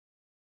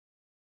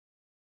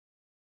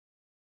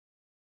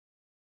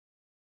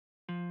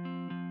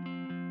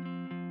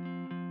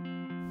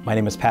My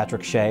name is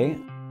Patrick Shea.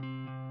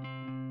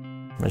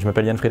 Je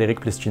m'appelle Jan-Fryderyk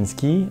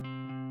Pleszczynski.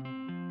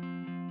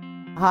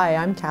 Hi,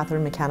 I'm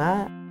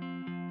McKenna.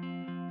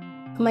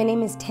 My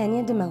name is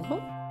Tanya de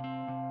Mello.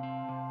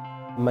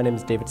 My name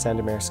is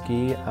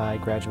Sandomierski. I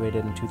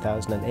graduated in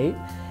 2008,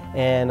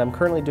 and I'm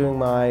currently doing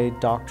my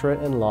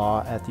doctorate in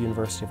law at the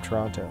University of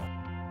Toronto.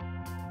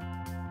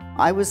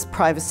 I was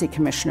Privacy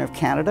Commissioner of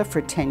Canada for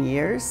 10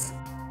 years.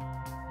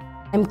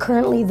 I'm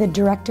currently the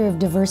Director of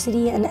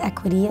Diversity and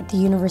Equity at the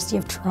University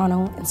of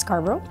Toronto in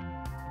Scarborough.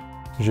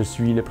 Je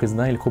suis le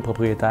président et le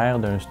copropriétaire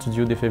d'un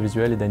studio d'effets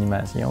visuels et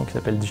d'animation qui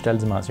s'appelle Digital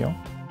Dimension.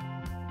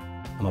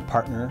 I'm a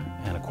partner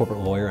and a corporate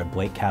lawyer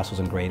at Cassels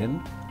and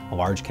Graydon, a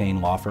large Canadian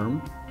law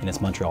firm in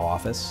its Montreal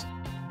office.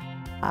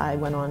 I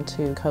went on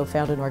to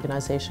co-found an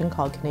organization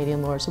called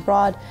Canadian Lawyers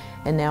Abroad,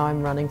 and now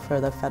I'm running for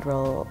the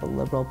Federal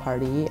Liberal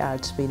Party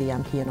to be the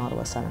MP in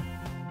Ottawa-Centre.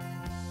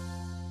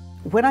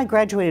 When I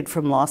graduated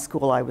from law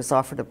school, I was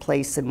offered a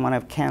place in one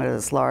of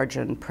Canada's large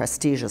and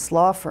prestigious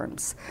law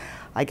firms.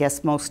 I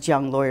guess most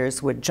young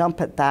lawyers would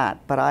jump at that,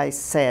 but I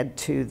said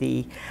to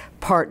the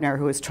partner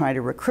who was trying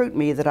to recruit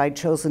me that I'd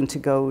chosen to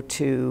go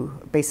to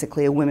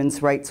basically a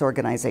women's rights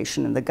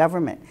organization in the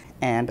government.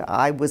 And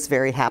I was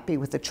very happy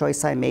with the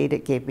choice I made.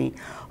 It gave me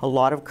a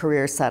lot of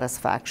career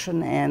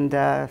satisfaction, and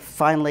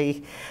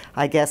finally,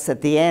 I guess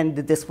at the end,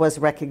 this was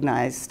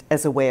recognized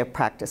as a way of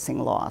practicing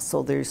law.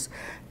 So there's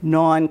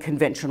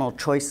non-conventional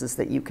choices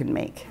that you can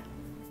make.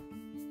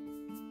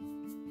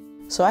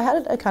 So I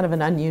had a kind of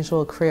an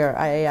unusual career.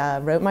 I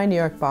wrote my New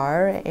York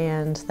bar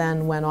and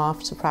then went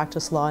off to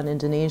practice law in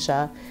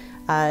Indonesia.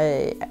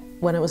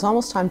 When it was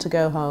almost time to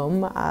go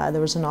home,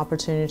 there was an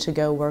opportunity to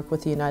go work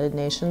with the United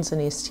Nations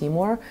in East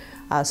Timor.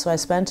 So I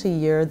spent a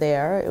year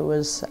there. It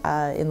was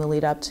in the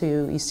lead up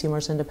to East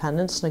Timor's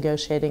independence,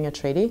 negotiating a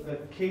treaty.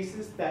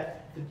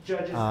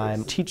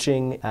 I'm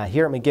teaching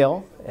here at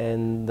McGill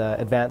in the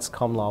Advanced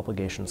Common Law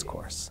Obligations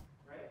course.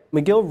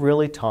 McGill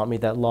really taught me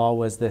that law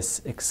was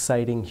this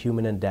exciting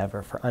human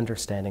endeavor for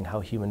understanding how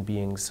human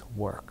beings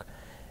work.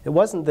 It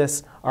wasn't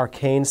this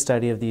arcane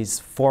study of these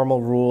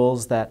formal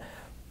rules that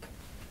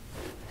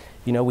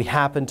we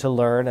happen to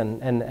learn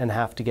and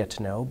have to get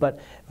to know, but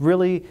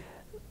really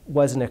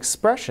was an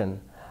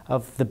expression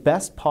of the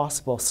best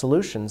possible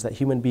solutions that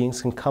human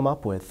beings can come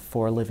up with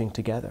for living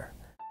together.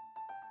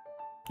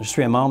 Je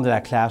suis un membre de la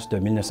classe de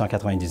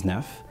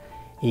 1999.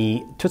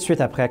 Et tout de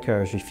suite après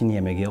que j'ai fini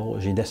à McGill,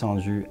 j'ai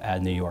descendu à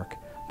New York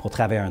pour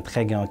travailler à un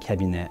très grand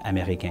cabinet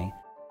américain.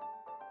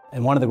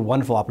 And one of the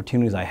wonderful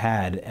opportunities I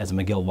had as a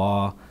McGill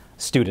Law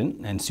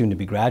student and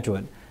soon-to-be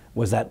graduate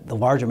was that the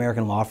large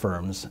American law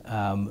firms,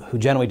 who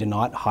generally did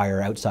not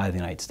hire outside of the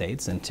United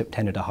States and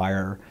tended to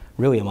hire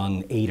really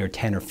among 8 or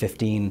 10 or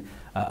 15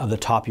 of the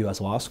top US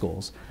law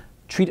schools,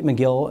 treated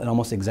McGill in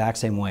almost the exact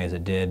same way as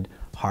it did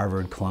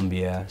Harvard,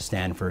 Columbia,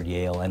 Stanford,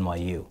 Yale,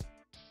 NYU.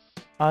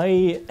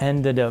 I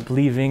ended up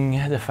leaving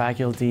the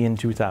faculty in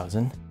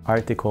 2000,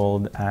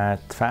 articled at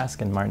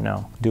FASC in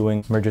Martineau,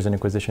 doing mergers and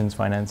acquisitions,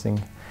 financing,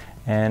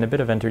 and a bit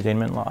of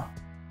entertainment law.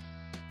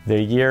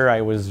 The year I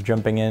was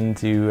jumping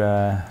into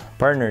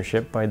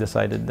partnership, I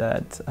decided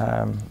that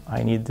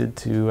I needed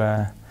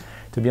to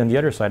be on the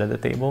other side of the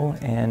table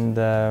and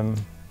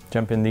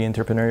jump in the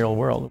entrepreneurial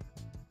world.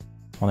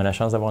 On a la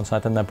chance d'avoir une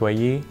centaine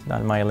d'employés dans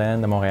le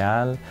Maryland, à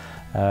Montréal.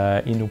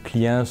 Et nos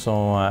clients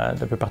sont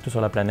d'un peu partout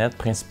sur la planète,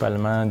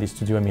 principalement des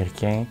studios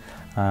américains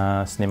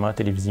en cinéma,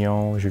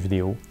 télévision, jeux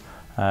vidéo,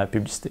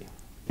 publicité.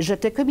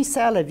 J'étais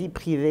commissaire à la vie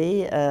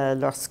privée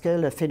lorsque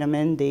le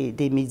phénomène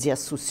des médias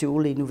sociaux,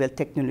 les nouvelles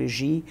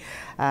technologies,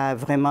 a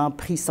vraiment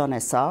pris son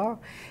essor.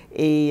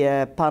 Et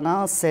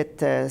pendant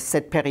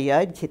cette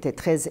période qui était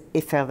très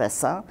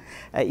effervescente,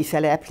 il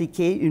fallait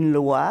appliquer une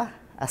loi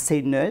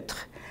assez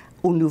neutre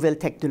aux nouvelles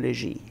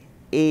technologies.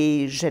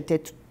 Et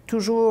j'étais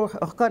toujours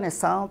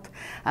reconnaissante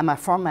à ma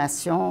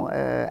formation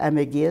à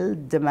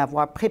McGill de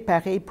m'avoir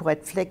préparée pour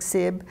être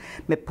flexible,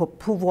 mais pour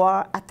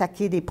pouvoir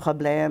attaquer des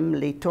problèmes,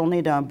 les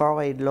tourner d'un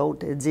bord et de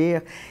l'autre, et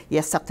dire il y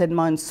a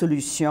certainement une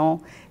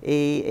solution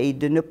et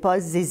de ne pas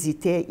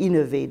hésiter à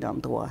innover dans le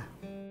droit.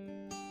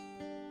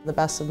 The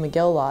best of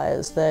McGill law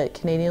is that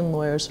Canadian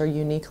lawyers are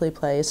uniquely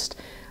placed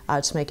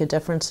to make a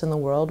difference in the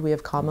world. We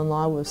have common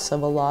law, we have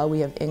civil law,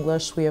 we have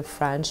English, we have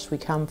French. We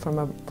come from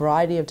a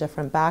variety of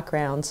different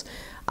backgrounds,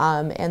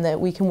 and that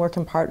we can work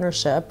in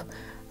partnership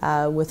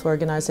with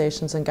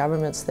organizations and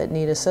governments that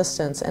need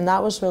assistance. And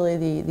that was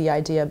really the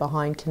idea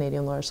behind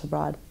Canadian Lawyers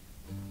Abroad.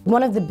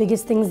 One of the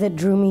biggest things that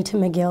drew me to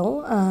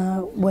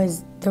McGill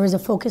was there was a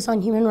focus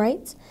on human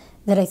rights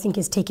that I think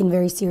is taken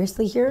very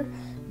seriously here,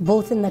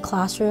 both in the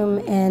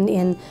classroom and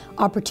in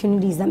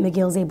opportunities that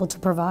McGill is able to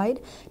provide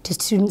to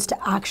students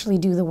to actually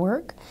do the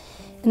work.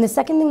 And the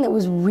second thing that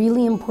was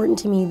really important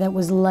to me that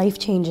was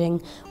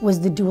life-changing was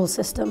the dual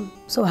system.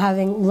 So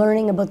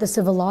learning about the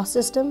civil law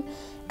system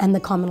and the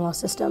common law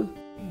system.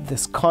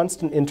 This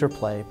constant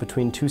interplay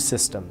between two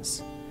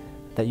systems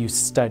that you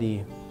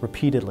study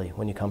repeatedly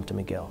when you come to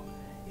McGill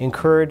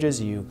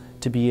encourages you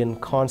to be in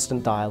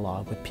constant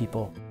dialogue with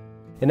people.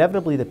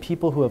 Inevitably, the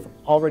people who have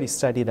already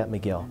studied at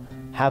McGill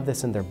have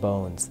this in their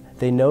bones.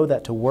 They know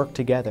that to work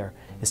together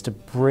is to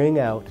bring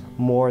out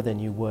more than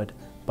you would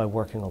by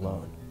working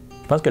alone.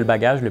 Je pense que le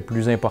bagage le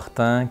plus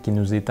important qui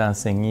nous est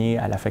enseigné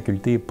à la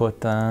faculté n'est pas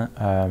tant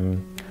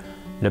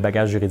le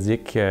bagage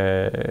juridique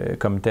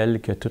comme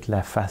tel que toute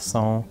la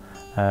façon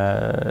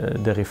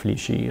de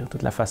réfléchir,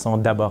 toute la façon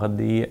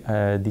d'aborder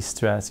des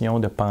situations,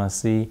 de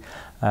penser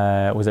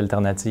aux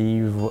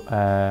alternatives,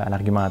 à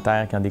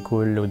l'argumentaire qui en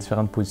découle, aux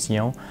différentes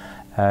positions.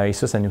 Et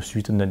ça nous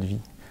suit toute notre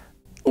vie.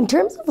 In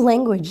terms of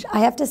language,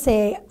 I have to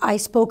say I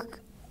spoke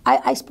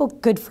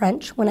good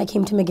French when I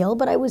came to McGill,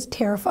 but I was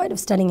terrified of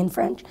studying in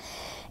French.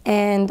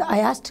 And I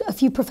asked a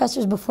few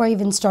professors before I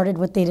even started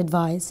what they'd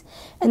advise.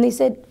 And they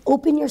said,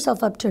 open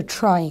yourself up to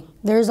trying.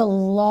 There's a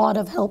lot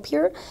of help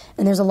here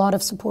and there's a lot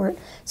of support.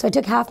 So I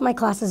took half my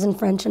classes in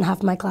French and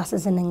half my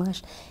classes in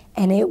English.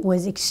 And it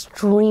was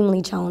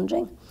extremely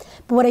challenging.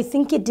 But what I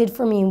think it did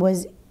for me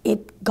was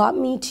it got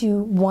me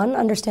to, one,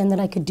 understand that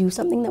I could do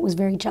something that was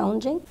very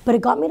challenging, but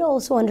it got me to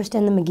also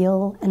understand the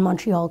McGill and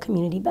Montreal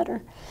community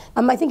better.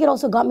 I think it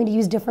also got me to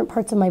use different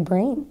parts of my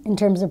brain in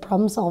terms of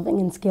problem solving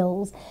and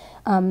skills.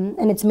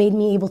 And it's made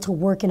me able to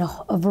work in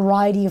a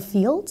variety of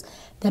fields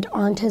that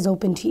aren't as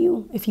open to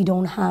you if you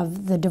don't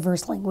have the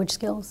diverse language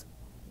skills.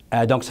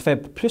 Donc, ça fait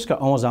plus que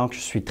 11 ans que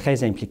je suis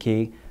très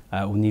impliqué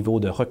au niveau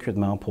de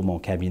recrutement pour mon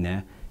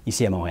cabinet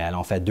ici à Montréal.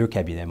 On fait 2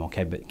 cabinets, mon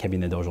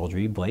cabinet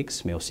d'aujourd'hui,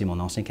 Blake's, mais aussi mon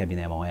ancien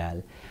cabinet à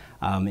Montréal.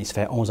 Et ça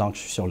fait 11 ans que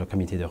je suis sur le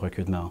comité de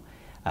recrutement.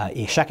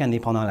 Et chaque année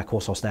pendant la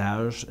course au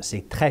stage,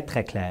 c'est très,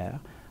 très clair,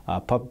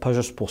 pas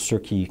juste pour ceux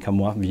qui, comme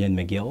moi, viennent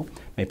de McGill,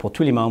 mais pour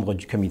tous les membres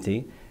du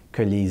comité,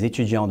 que les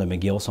étudiants de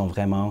McGill sont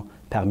vraiment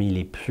parmi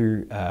les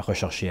plus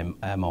recherchés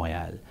à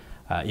Montréal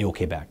et au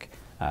Québec.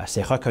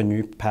 C'est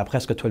reconnu par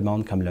presque tout le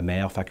monde comme la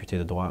meilleure faculté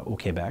de droit au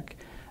Québec.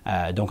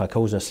 Donc, à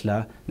cause de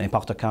cela,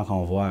 n'importe quand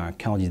on voit un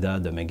candidat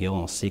de McGill,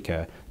 on sait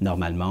que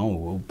normalement,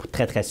 ou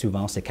très, très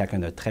souvent, c'est quelqu'un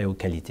de très haute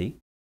qualité.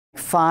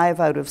 5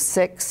 out of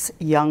 6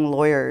 young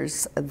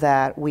lawyers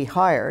that we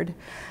hired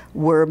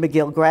were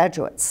McGill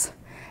graduates.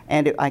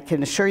 And I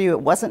can assure you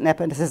it wasn't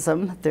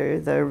nepotism.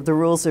 The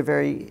rules are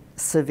very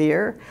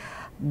severe.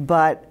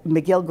 But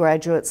McGill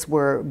graduates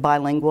were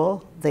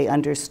bilingual. They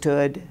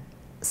understood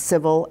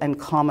civil and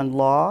common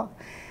law.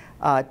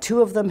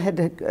 2 of them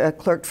had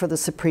clerked for the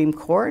Supreme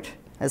Court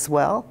as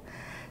well.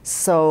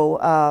 So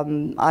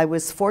I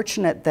was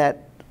fortunate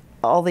that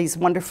all these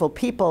wonderful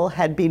people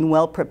had been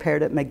well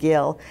prepared at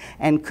McGill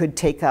and could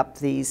take up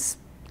these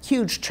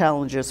huge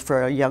challenges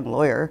for a young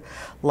lawyer,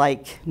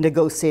 like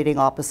negotiating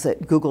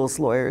opposite Google's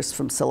lawyers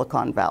from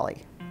Silicon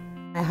Valley.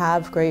 I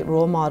have great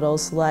role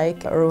models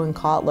like Erwin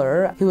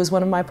Kotler, who was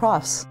one of my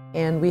profs.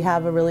 And we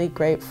have a really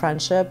great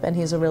friendship and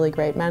he's a really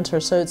great mentor.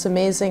 So it's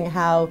amazing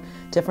how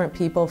different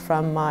people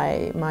from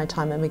my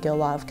time at McGill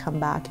Law have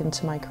come back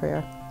into my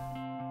career.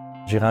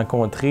 J'ai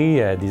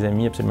rencontré des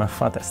amis absolument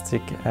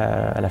fantastiques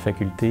à la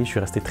faculté. Je suis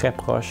resté très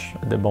proche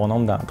de bon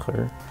nombre d'entre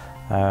eux.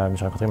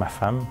 J'ai rencontré ma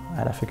femme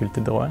à la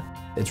faculté de droit.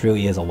 It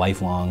really is a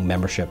lifelong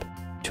membership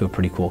to a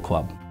pretty cool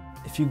club.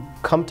 If you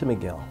come to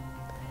McGill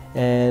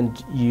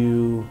and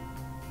you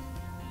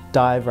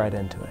dive right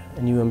into it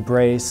and you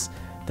embrace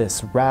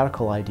this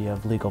radical idea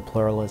of legal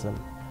pluralism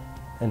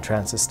and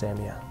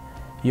transsystemia,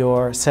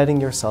 you're setting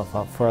yourself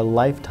up for a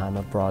lifetime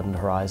of broadened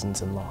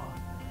horizons in law.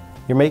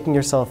 You're making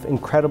yourself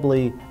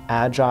incredibly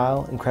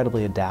agile,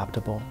 incredibly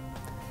adaptable.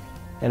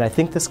 And I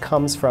think this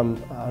comes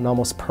from an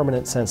almost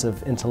permanent sense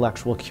of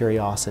intellectual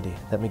curiosity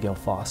that McGill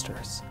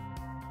fosters.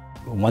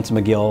 Once a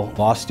McGill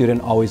Law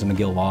student, always a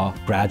McGill Law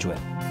graduate.